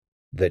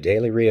The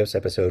Daily Rios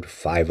episode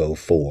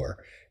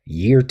 504.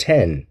 Year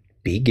 10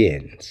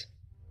 begins.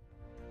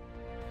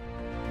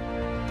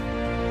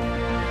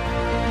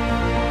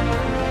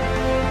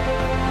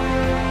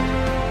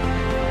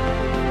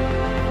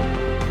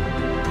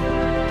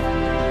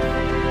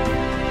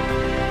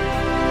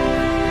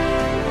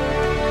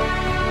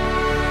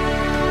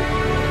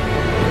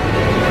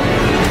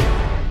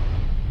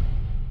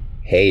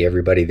 Hey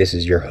everybody, this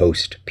is your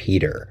host,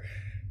 Peter.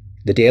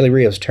 The Daily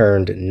Rios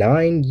turned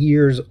 9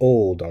 years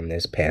old on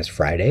this past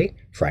Friday,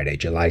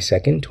 July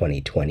 2nd,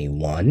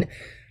 2021.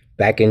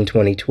 Back in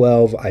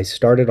 2012, I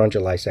started on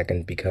July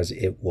 2nd because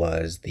it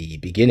was the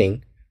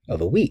beginning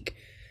of a week.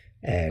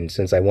 And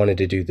since I wanted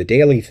to do the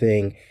daily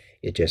thing,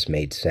 it just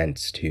made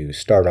sense to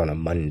start on a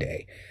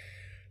Monday.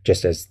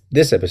 Just as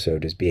this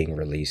episode is being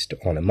released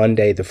on a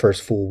Monday, the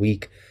first full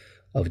week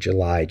of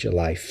July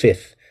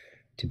 5th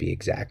to be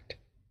exact.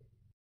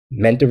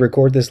 Meant to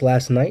record this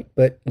last night,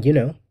 but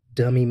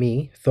dummy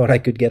me, thought I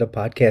could get a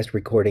podcast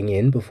recording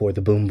in before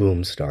the boom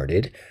boom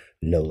started.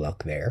 No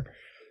luck there.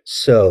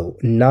 So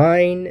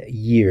 9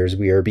 years,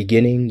 we are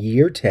beginning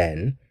year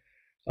 10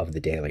 of the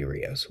Daily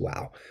Rios.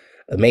 Wow.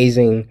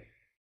 Amazing,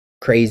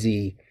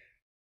 crazy,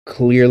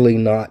 clearly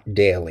not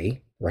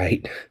daily,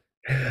 right?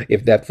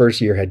 If that first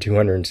year had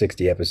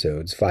 260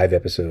 episodes, 5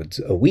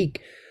 episodes a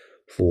week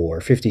for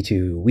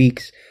 52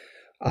 weeks,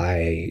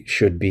 I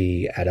should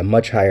be at a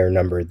much higher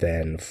number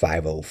than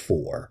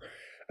 504.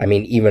 I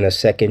mean, even a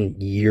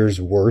second year's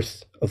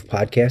worth of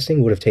podcasting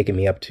would have taken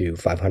me up to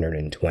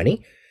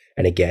 520.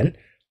 And again,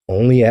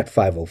 only at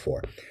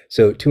 504.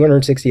 So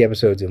 260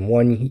 episodes in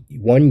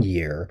one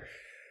year,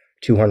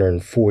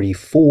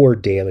 244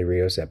 Daily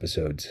Rios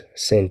episodes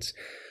since.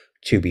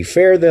 To be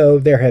fair, though,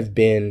 there have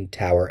been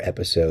Tower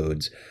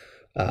episodes,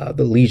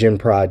 the Legion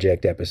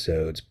Project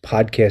episodes,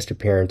 podcast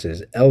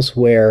appearances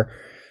elsewhere.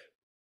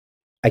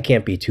 I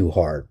can't be too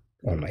hard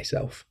on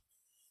myself.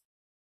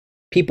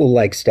 People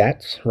like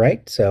stats,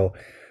 right? So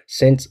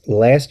since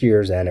last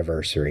year's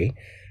anniversary,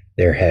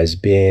 there has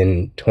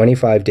been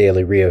 25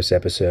 Daily Rios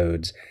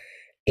episodes,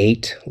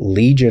 8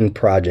 Legion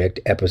Project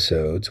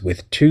episodes,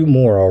 with 2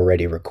 more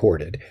already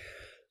recorded,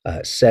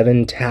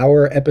 7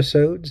 Tower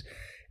episodes,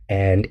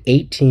 and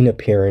 18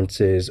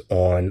 appearances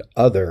on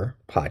other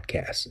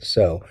podcasts.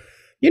 So,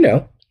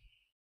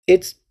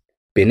 it's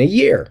been a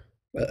year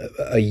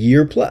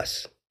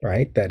plus,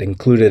 right? That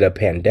included a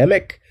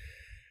pandemic,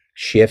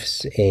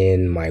 shifts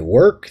in my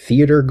work,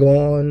 theater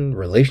gone,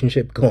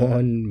 relationship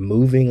gone,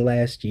 moving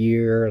last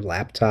year,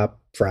 laptop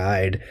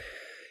fried.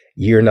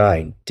 Year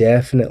 9,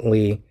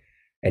 definitely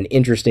an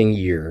interesting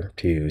year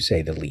to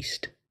say the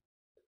least.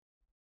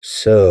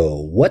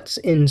 So, what's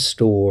in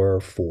store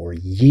for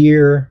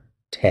year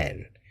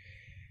 10?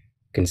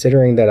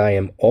 Considering that I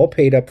am all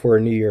paid up for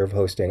a new year of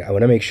hosting, I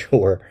want to make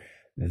sure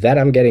that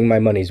I'm getting my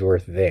money's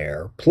worth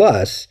there.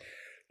 Plus,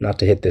 not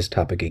to hit this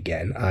topic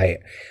again,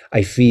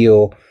 I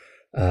feel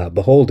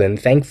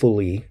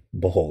thankfully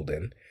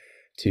beholden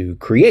to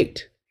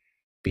create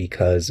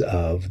because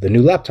of the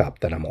new laptop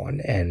that I'm on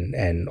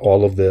and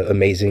all of the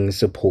amazing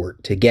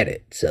support to get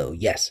it. So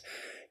yes,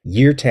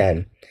 year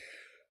 10,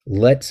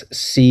 let's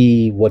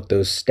see what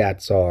those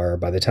stats are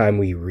by the time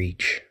we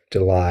reach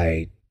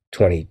July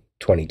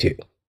 2022,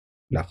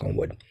 knock on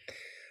wood.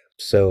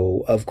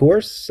 So of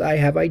course I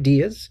have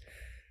ideas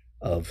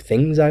of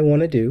things I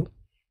want to do,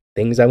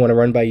 things I want to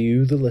run by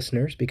you, the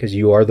listeners, because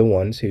you are the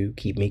ones who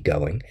keep me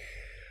going.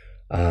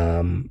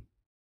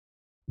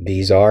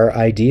 These are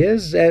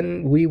ideas,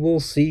 and we will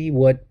see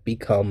what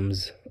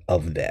becomes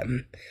of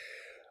them.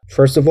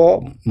 First of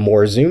all,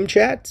 more Zoom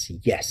chats?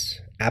 Yes,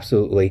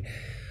 absolutely.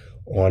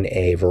 On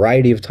a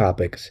variety of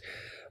topics.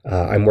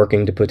 I'm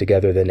working to put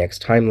together the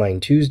next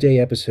Timeline Tuesday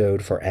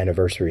episode for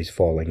anniversaries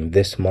falling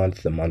this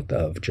month, the month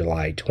of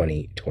July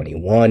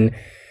 2021.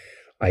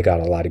 I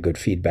got a lot of good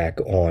feedback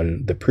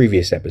on the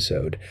previous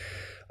episode.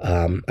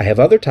 I have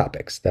other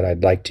topics that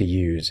I'd like to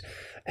use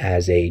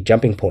as a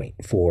jumping point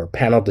for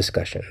panel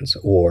discussions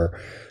or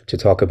to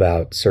talk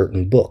about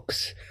certain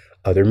books,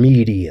 other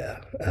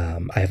media.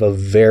 I have a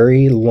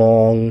very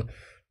long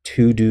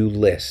to-do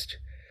list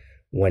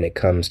when it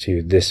comes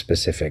to this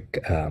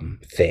specific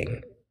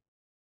thing.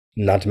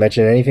 Not to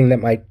mention anything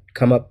that might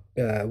come up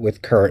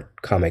with current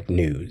comic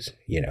news,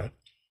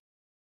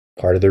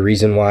 Part of the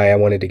reason why I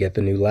wanted to get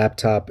the new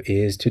laptop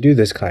is to do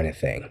this kind of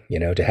thing,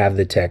 to have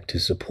the tech to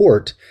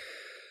support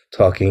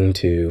talking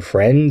to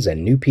friends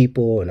and new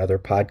people and other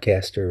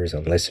podcasters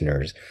and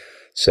listeners.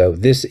 So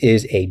this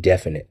is a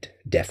definite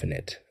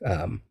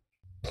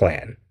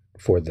plan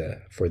for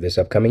this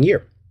upcoming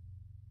year.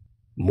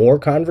 More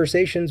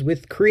conversations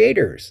with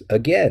creators,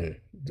 again,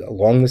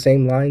 along the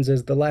same lines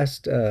as the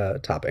last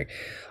topic.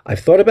 I've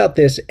thought about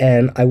this,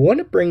 and I want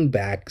to bring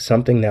back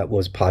something that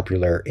was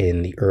popular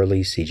in the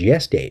early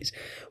CGS days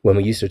when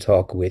we used to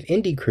talk with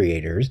indie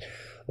creators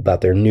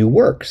about their new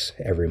works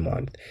every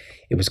month.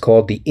 It was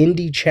called the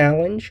Indie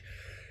Challenge.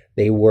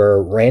 They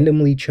were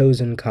randomly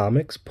chosen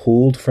comics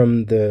pulled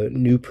from the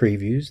new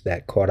previews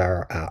that caught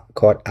our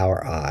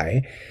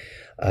eye.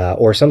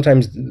 Or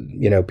sometimes,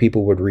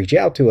 people would reach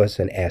out to us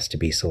and ask to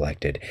be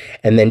selected.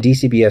 And then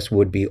DCBS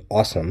would be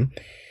awesome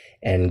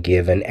and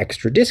give an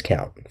extra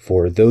discount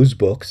for those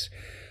books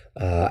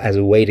as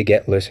a way to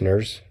get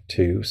listeners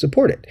to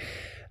support it.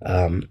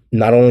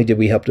 Not only did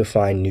we help to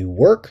find new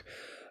work,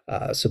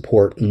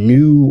 support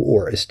new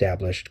or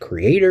established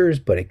creators,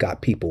 but it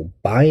got people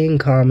buying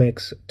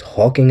comics,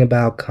 talking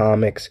about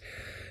comics,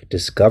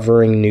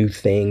 discovering new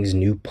things,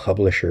 new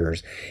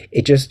publishers.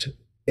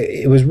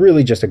 It was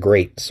really just a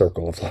great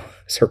circle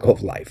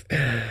of life.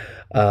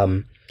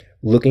 Um,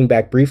 Looking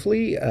back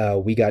briefly,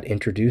 we got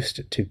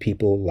introduced to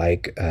people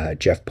like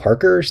Jeff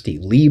Parker,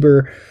 Steve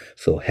Lieber,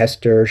 Phil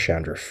Hester,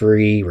 Chandra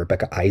Free,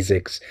 Rebecca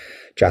Isaacs,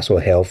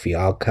 Joshua Hale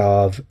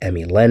Fialkov,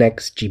 Emmy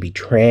Lennox, GB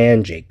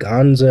Tran, Jay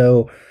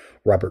Gonzo,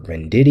 Robert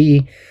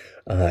Venditti,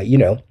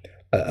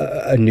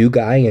 a new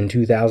guy in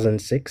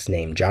 2006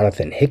 named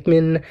Jonathan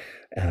Hickman,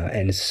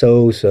 and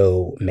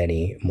so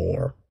many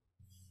more.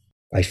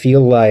 I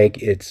feel like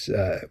it's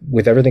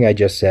with everything I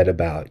just said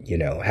about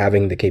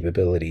having the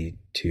capability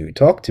to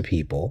talk to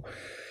people,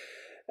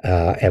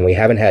 and we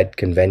haven't had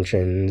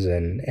conventions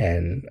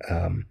and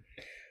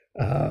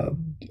uh,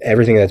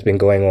 everything that's been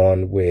going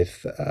on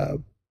with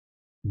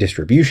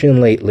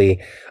distribution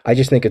lately. I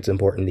just think it's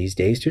important these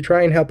days to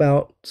try and help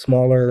out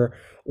smaller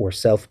or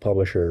self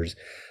publishers.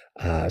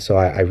 So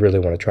I really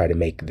want to try to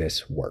make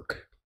this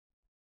work.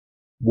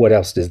 What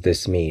else does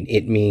this mean?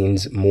 It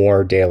means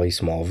more Daily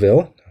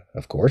Smallville,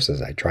 of course,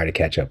 as I try to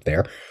catch up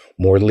there.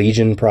 More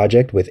Legion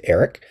Project with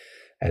Eric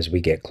as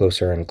we get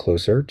closer and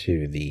closer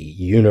to the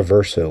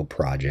Universo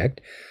project,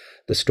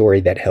 the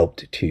story that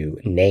helped to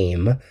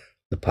name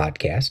the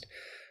podcast.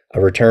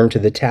 A return to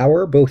the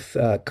Tower, both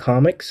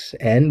comics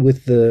and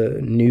with the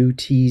new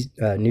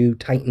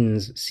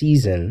Titans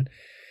season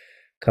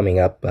coming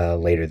up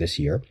later this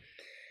year.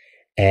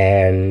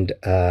 And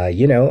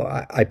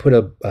I put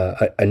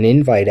an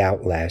invite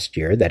out last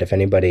year that if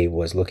anybody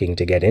was looking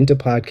to get into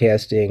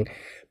podcasting,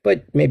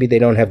 but maybe they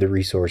don't have the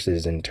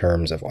resources in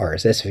terms of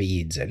RSS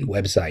feeds and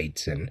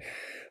websites and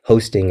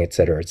hosting, et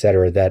cetera,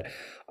 that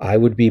I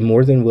would be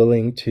more than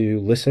willing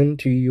to listen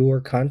to your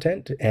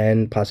content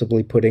and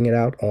possibly putting it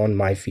out on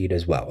my feed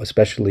as well,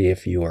 especially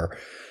if you are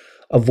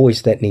a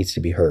voice that needs to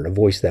be heard, a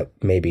voice that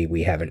maybe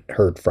we haven't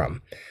heard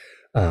from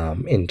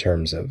in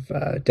terms of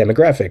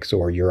demographics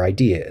or your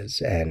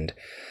ideas. And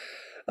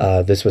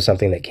this was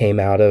something that came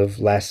out of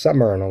last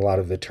summer and a lot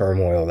of the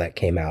turmoil that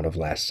came out of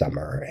last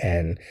summer.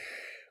 And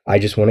I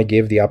just want to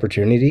give the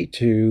opportunity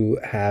to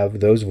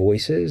have those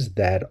voices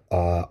that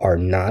are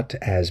not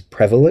as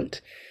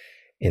prevalent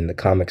in the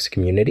comics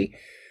community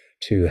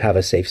to have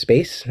a safe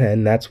space.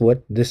 And that's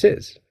what this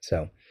is.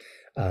 So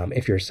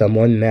if you're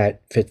someone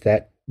that fits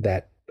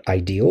that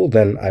ideal,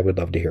 then I would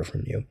love to hear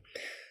from you.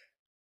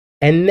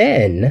 And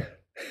then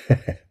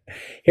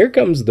here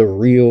comes the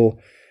real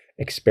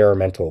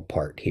experimental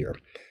part here.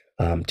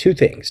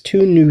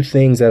 Two new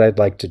things that I'd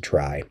like to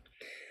try.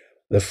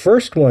 The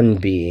first one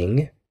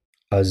being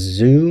a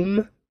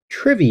Zoom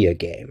trivia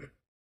game.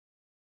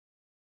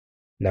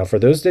 Now, for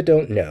those that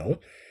don't know,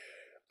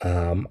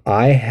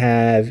 I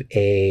have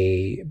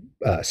a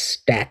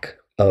stack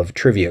of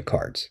trivia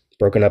cards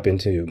broken up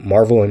into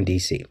Marvel and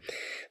DC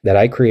that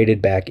I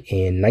created back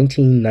in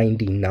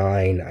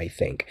 1999, I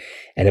think.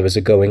 And it was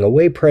a going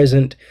away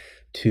present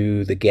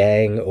to the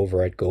gang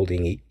over at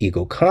Golden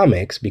Eagle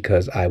Comics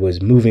because I was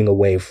moving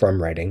away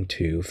from writing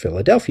to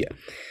Philadelphia.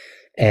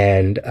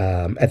 And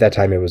at that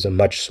time, it was a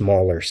much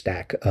smaller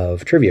stack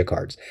of trivia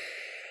cards.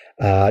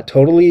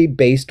 Totally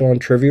based on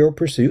Trivial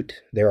Pursuit.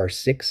 There are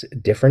 6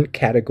 different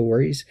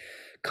categories.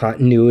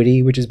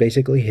 Continuity, which is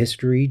basically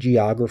history,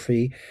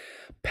 geography,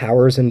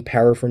 powers and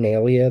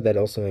paraphernalia that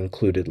also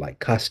included like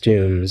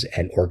costumes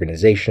and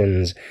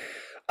organizations,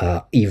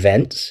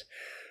 events,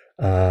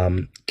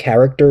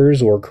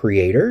 characters or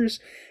creators.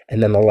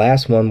 And then the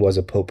last one was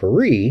a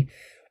potpourri,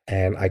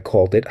 and I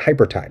called it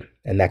Hypertime.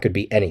 And that could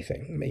be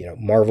anything,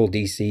 Marvel,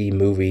 DC,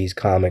 movies,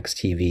 comics,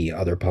 TV,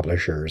 other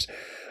publishers,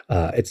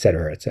 et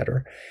cetera, et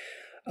cetera.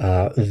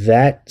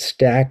 That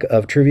stack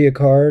of trivia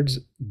cards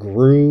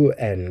grew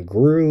and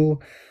grew.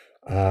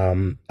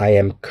 I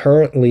am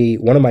currently,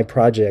 one of my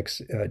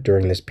projects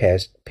during this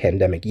past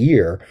pandemic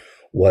year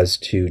was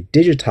to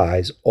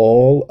digitize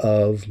all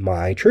of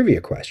my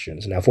trivia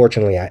questions. Now,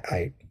 fortunately,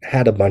 I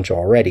had a bunch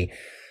already,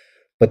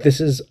 but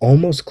this is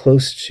almost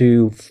close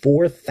to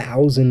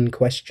 4,000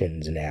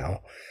 questions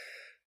now.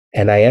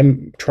 And I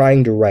am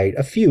trying to write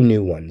a few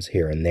new ones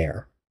here and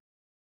there.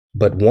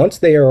 But once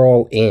they are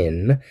all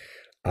in,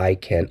 I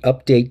can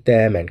update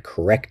them and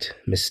correct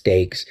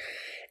mistakes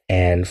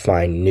and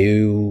find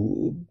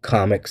new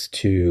comics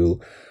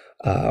to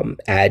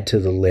add to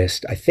the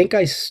list. I think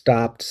I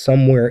stopped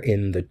somewhere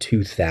in the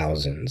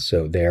 2000s.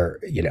 So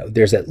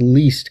there's at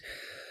least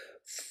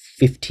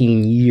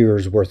 15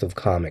 years worth of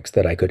comics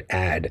that I could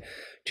add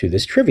to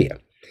this trivia.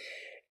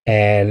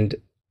 And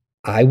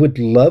I would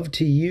love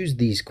to use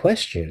these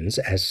questions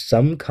as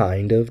some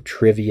kind of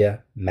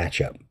trivia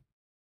matchup.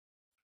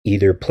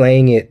 Either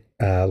playing it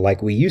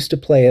like we used to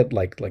play it,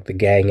 like the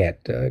gang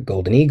at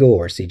Golden Eagle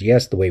or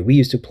CGS, the way we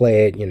used to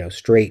play it,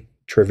 straight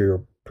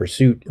Trivial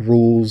Pursuit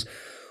rules,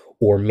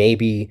 or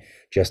maybe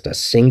just a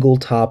single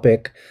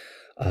topic,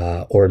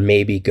 or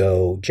maybe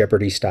go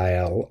Jeopardy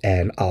style,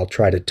 and I'll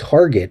try to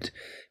target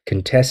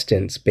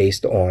contestants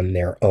based on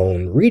their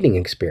own reading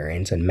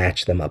experience and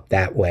match them up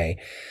that way.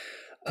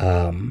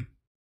 Um,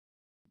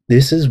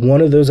 this is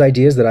one of those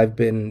ideas that I've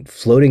been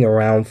floating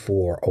around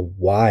for a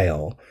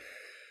while.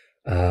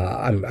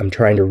 I'm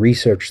trying to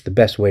research the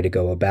best way to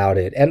go about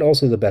it, and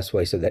also the best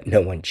way so that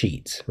no one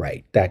cheats,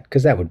 right? That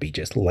because that would be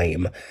just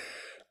lame.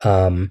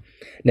 Um,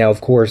 Now,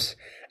 of course,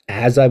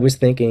 as I was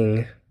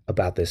thinking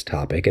about this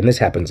topic, and this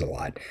happens a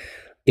lot,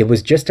 it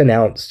was just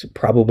announced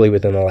probably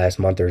within the last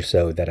month or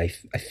so that I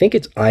think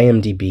it's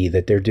IMDb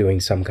that they're doing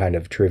some kind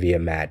of trivia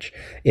match.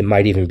 It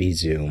might even be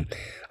Zoom.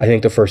 I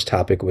think the first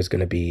topic was going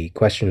to be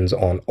questions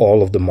on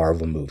all of the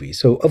Marvel movies.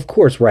 So of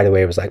course, right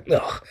away I was like,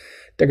 ugh,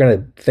 they're going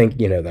to think,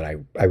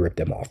 that I ripped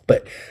them off.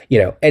 But,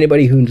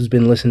 anybody who's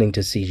been listening to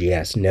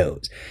CGS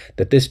knows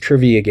that this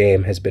trivia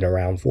game has been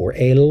around for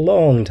a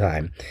long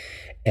time.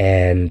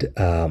 And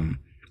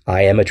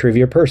I am a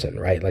trivia person,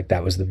 right? Like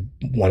that was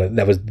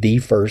the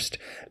first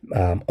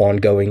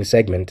ongoing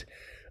segment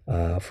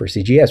for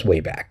CGS way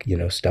back,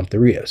 Stump the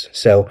Rios.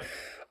 So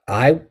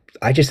I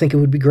I just think it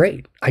would be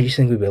great. I just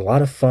think it would be a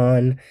lot of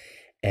fun,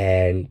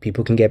 and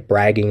people can get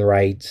bragging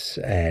rights,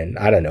 and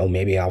I don't know,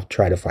 maybe I'll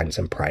try to find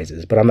some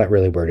prizes, but I'm not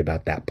really worried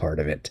about that part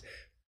of it.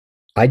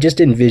 I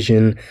just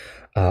envision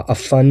a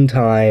fun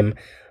time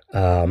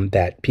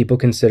that people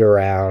can sit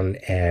around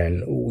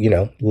and,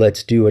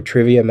 let's do a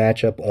trivia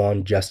matchup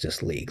on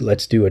Justice League.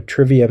 Let's do a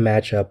trivia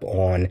matchup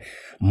on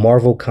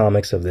Marvel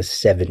Comics of the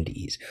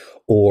 70s,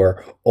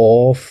 or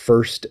all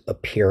first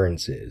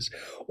appearances,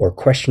 or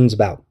questions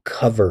about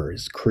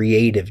covers,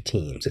 creative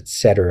teams,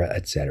 etc.,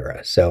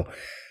 etc. So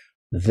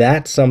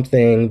that's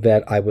something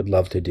that I would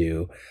love to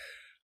do.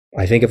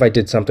 I think if I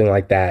did something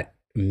like that,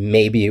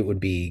 maybe it would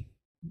be,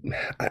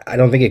 I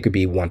don't think it could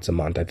be once a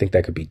month. I think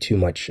that could be too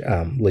much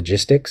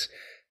logistics,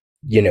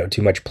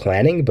 too much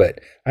planning, but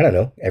I don't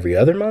know, every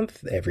other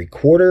month, every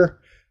quarter,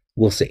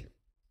 we'll see.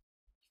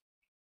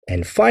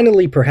 And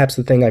finally, perhaps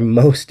the thing I'm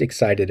most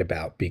excited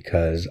about,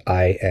 because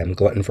I am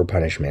glutton for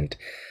punishment.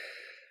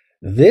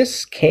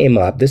 This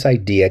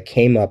idea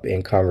came up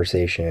in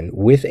conversation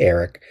with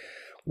Eric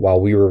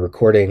while we were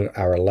recording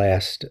our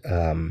last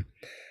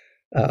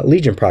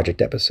Legion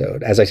Project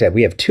episode. As I said,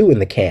 we have two in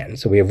the can.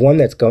 So we have one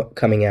that's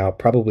coming out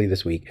probably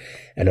this week,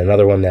 and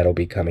another one that'll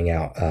be coming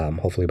out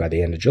hopefully by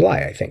the end of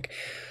July, I think.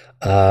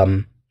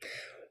 Um,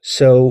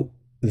 so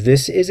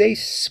this is a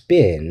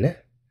spin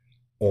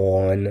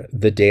on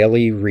the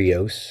Daily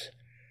Rios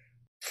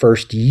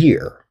first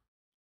year,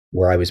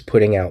 where I was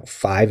putting out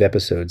 5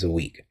 episodes a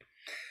week.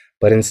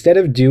 But instead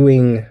of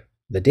doing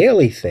the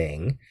daily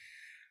thing,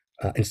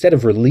 instead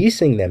of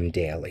releasing them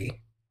daily,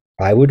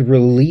 I would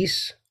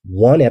release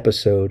one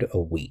episode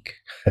a week.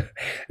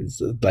 It's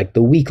like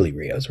the weekly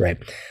Rios, right?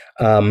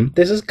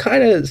 This is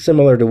kind of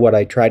similar to what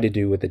I tried to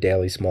do with the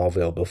Daily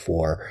Smallville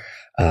before.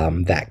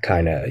 That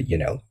kind of,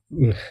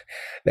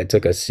 that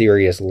took a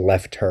serious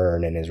left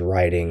turn and is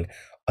writing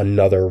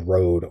another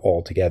road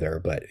altogether,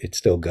 but it's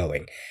still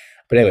going.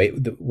 But anyway,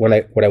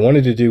 what I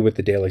wanted to do with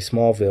the Daily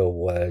Smallville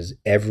was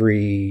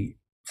every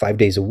 5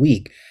 days a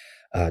week,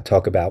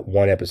 talk about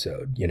one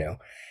episode,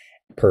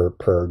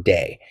 per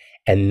day.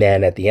 And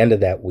then at the end of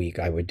that week,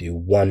 I would do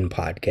one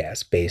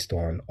podcast based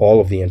on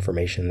all of the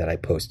information that I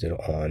posted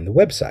on the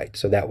website.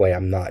 So that way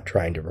I'm not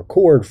trying to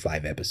record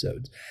 5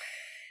 episodes.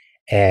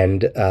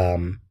 And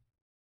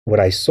when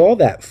I saw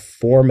that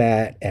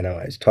format and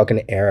I was talking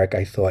to Eric,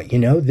 I thought,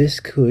 this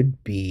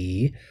could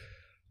be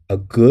a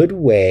good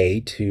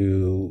way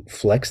to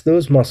flex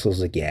those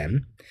muscles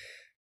again,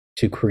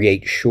 to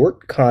create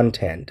short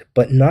content,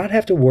 but not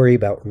have to worry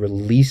about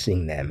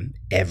releasing them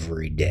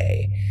every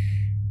day,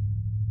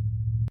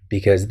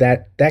 because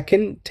that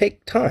can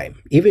take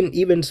time.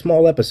 Even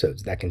small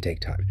episodes, that can take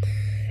time.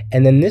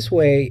 And then this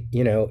way,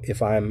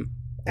 if I'm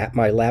at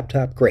my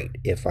laptop, great.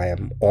 If I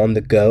am on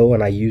the go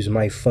and I use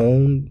my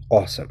phone,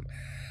 awesome.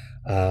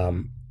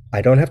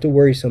 I don't have to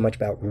worry so much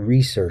about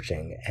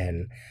researching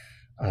and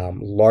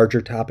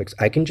larger topics.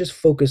 I can just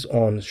focus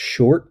on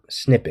short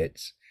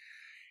snippets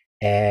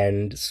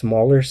and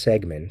smaller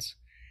segments,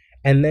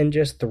 and then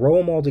just throw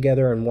them all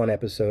together in one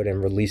episode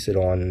and release it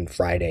on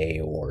Friday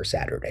or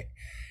Saturday.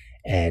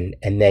 And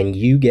then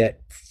you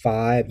get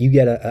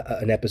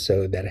an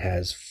episode that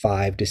has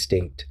 5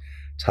 distinct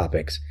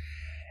topics.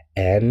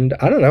 And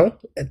I don't know,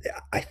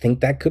 I think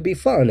that could be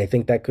fun. I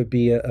think that could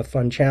be a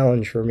fun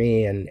challenge for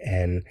me,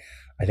 and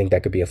I think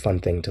that could be a fun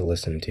thing to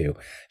listen to.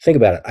 Think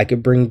about it. I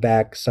could bring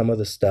back some of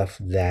the stuff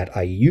that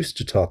I used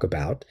to talk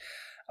about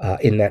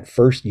in that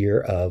first year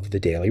of the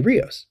Daily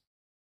Rios.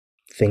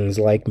 Things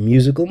like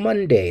Musical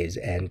Mondays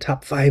and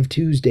Top 5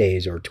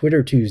 Tuesdays, or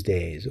Twitter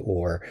Tuesdays,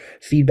 or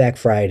Feedback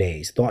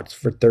Fridays, Thoughts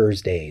for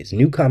Thursdays,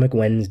 New Comic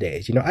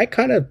Wednesdays.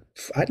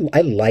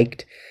 I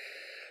liked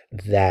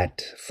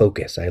that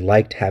focus. I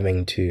liked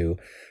having to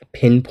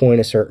pinpoint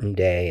a certain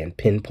day and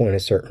pinpoint a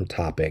certain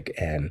topic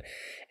and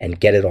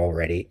get it all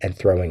ready and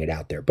throwing it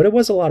out there. But it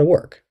was a lot of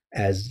work,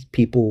 as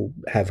people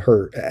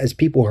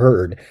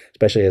heard,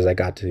 especially as I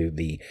got to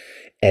the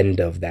end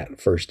of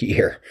that first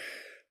year.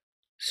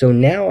 So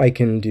now I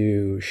can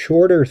do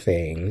shorter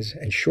things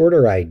and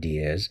shorter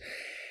ideas,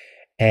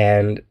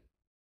 and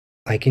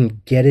I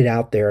can get it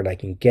out there and I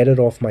can get it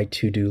off my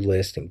to-do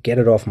list and get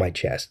it off my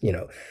chest.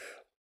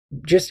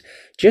 Just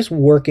just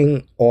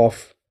working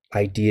off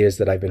ideas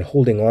that I've been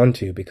holding on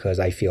to because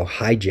I feel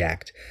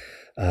hijacked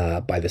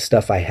by the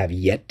stuff I have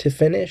yet to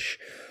finish,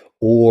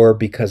 or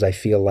because I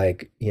feel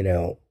like,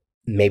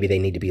 maybe they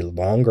need to be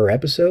longer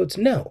episodes.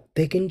 No,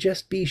 they can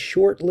just be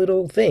short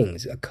little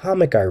things. A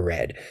comic I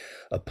read,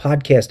 a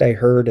podcast I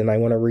heard and I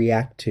want to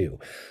react to,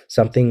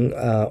 something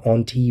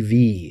on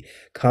TV,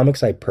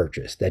 comics I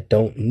purchased that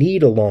don't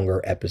need a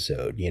longer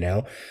episode,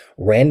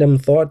 random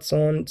thoughts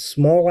on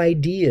small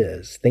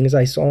ideas, things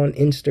I saw on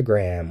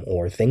Instagram,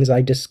 or things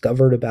I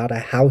discovered about a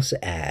house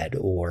ad,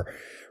 or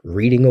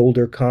reading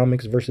older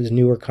comics versus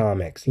newer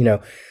comics.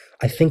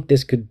 I think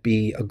this could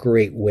be a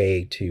great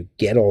way to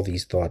get all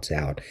these thoughts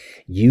out.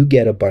 You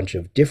get a bunch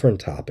of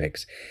different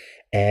topics,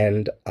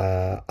 and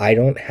I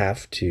don't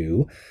have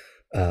to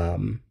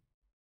um,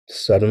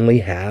 suddenly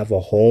have a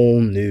whole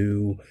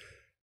new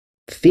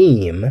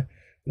theme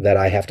that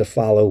I have to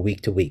follow week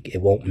to week.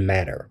 It won't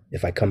matter.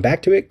 If I come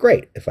back to it,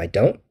 great. If I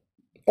don't,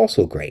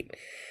 also great.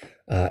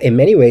 In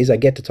many ways, I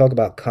get to talk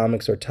about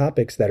comics or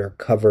topics that are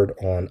covered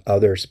on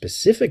other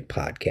specific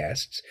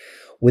podcasts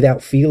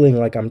without feeling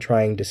like I'm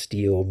trying to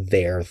steal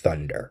their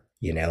thunder.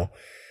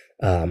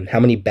 How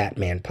many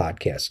Batman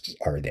podcasts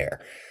are there?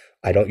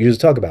 I don't usually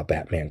talk about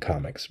Batman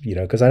comics,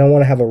 because I don't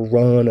want to have a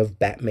run of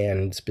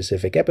Batman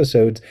specific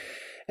episodes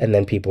and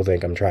then people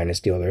think I'm trying to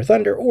steal their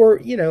thunder, or,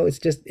 it's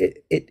just,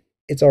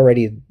 it's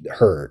already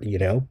heard.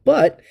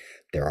 But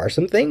there are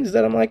some things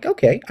that I'm like,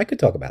 okay, I could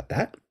talk about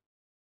that.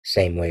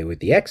 Same way with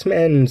the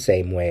X-Men,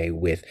 same way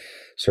with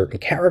certain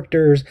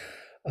characters.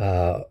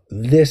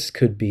 This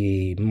could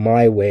be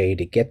my way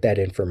to get that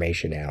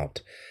information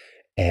out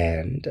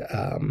and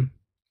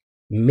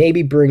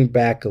maybe bring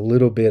back a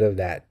little bit of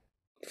that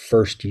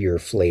first year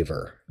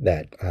flavor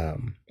that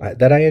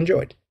I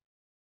enjoyed.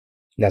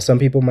 Now, some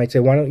people might say,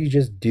 why don't you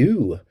just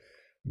do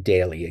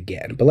daily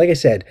again? But like I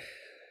said,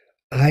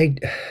 I,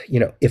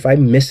 if I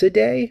miss a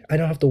day, I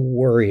don't have to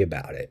worry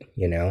about it.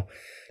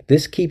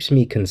 This keeps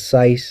me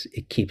concise.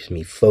 It keeps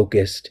me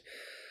focused.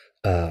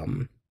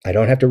 I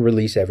don't have to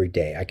release every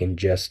day. I can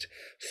just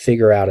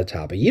figure out a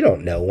topic. You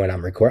don't know when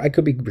I'm recording. I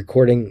could be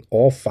recording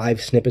all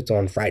 5 snippets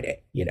on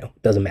Friday.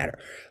 Doesn't matter.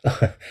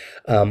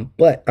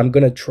 But I'm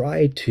going to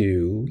try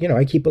to,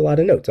 I keep a lot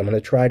of notes. I'm going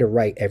to try to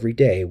write every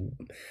day.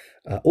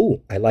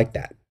 Oh, I like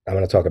that. I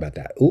want to talk about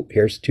that. Oh,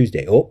 here's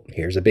Tuesday. Oh,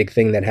 here's a big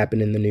thing that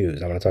happened in the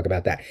news. I want to talk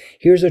about that.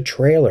 Here's a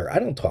trailer. I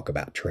don't talk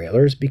about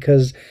trailers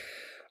because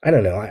I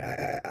don't know.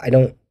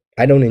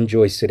 I don't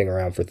enjoy sitting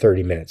around for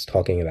 30 minutes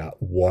talking about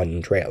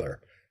one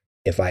trailer.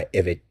 If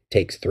it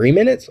takes 3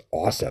 minutes,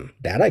 awesome.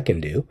 That I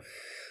can do.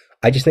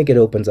 I just think it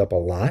opens up a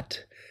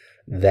lot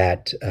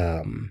that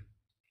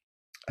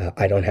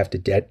I don't have to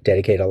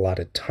dedicate a lot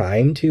of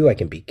time to. I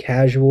can be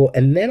casual,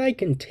 and then I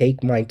can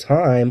take my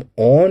time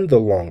on the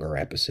longer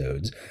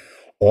episodes,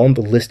 on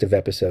the list of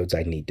episodes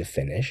I need to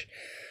finish.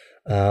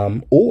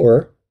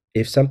 Or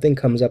if something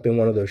comes up in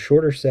one of those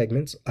shorter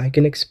segments, I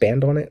can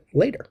expand on it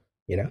later.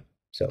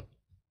 So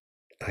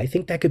I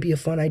think that could be a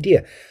fun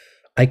idea.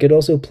 I could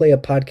also play a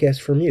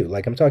podcast from you,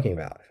 like I'm talking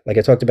about, like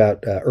I talked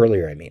about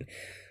earlier. I mean,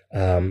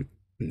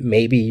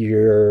 maybe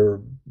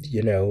you're,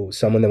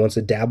 someone that wants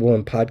to dabble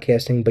in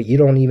podcasting, but you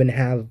don't even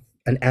have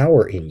an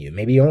hour in you.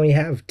 Maybe you only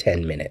have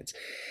 10 minutes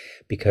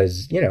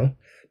because, there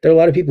are a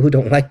lot of people who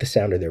don't like the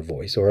sound of their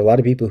voice, or a lot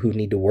of people who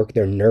need to work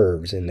their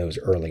nerves in those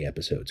early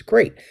episodes.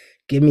 Great.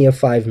 Give me a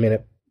 5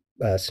 minute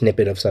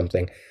snippet of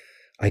something.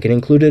 I can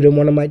include it in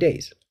one of my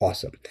days.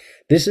 Awesome.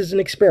 This is an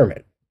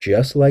experiment,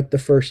 just like the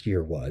first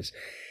year was.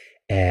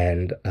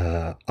 And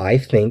I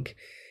think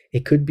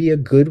it could be a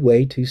good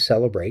way to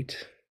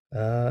celebrate,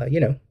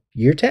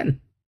 year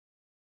 10.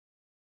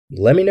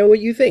 Let me know what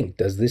you think.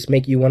 Does this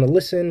make you want to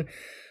listen?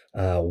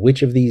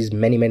 Which of these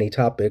many, many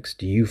topics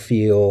do you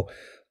feel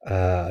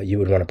you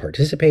would want to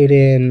participate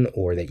in,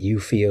 or that you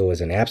feel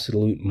is an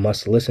absolute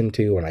must listen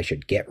to and I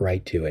should get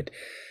right to it?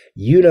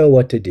 You know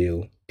what to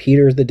do.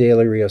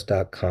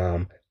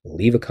 petersthedailyrios.com.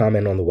 Leave a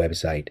comment on the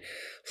website.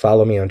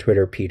 Follow me on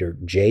Twitter, Peter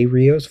J.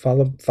 Rios.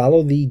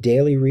 Follow the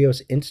Daily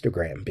Rios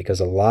Instagram,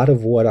 because a lot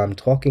of what I'm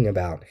talking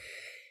about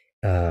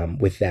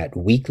with that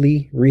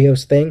weekly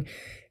Rios thing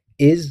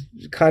is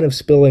kind of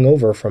spilling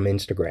over from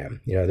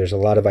Instagram. There's a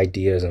lot of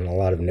ideas and a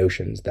lot of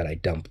notions that I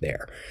dump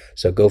there.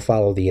 So go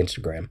follow the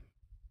Instagram.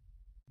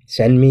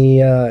 Send me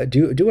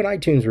do an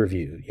iTunes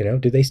review.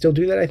 Do they still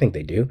do that? I think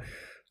they do.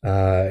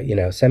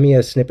 Send me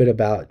a snippet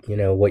about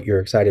what you're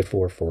excited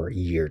for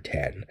year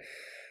 10.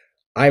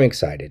 I'm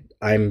excited.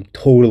 I'm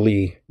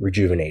totally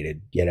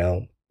rejuvenated.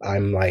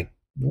 I'm like,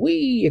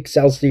 we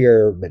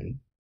Excelsior, and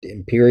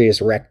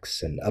Imperious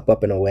Rex and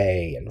Up and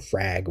Away and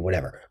Frag,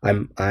 whatever.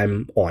 I'm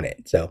on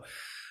it. So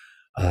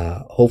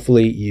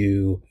hopefully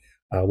you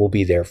will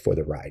be there for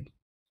the ride.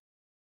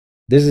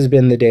 This has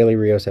been the Daily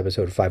Rios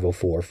episode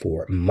 504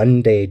 for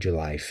Monday,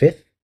 July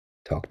 5th.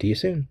 Talk to you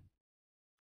soon.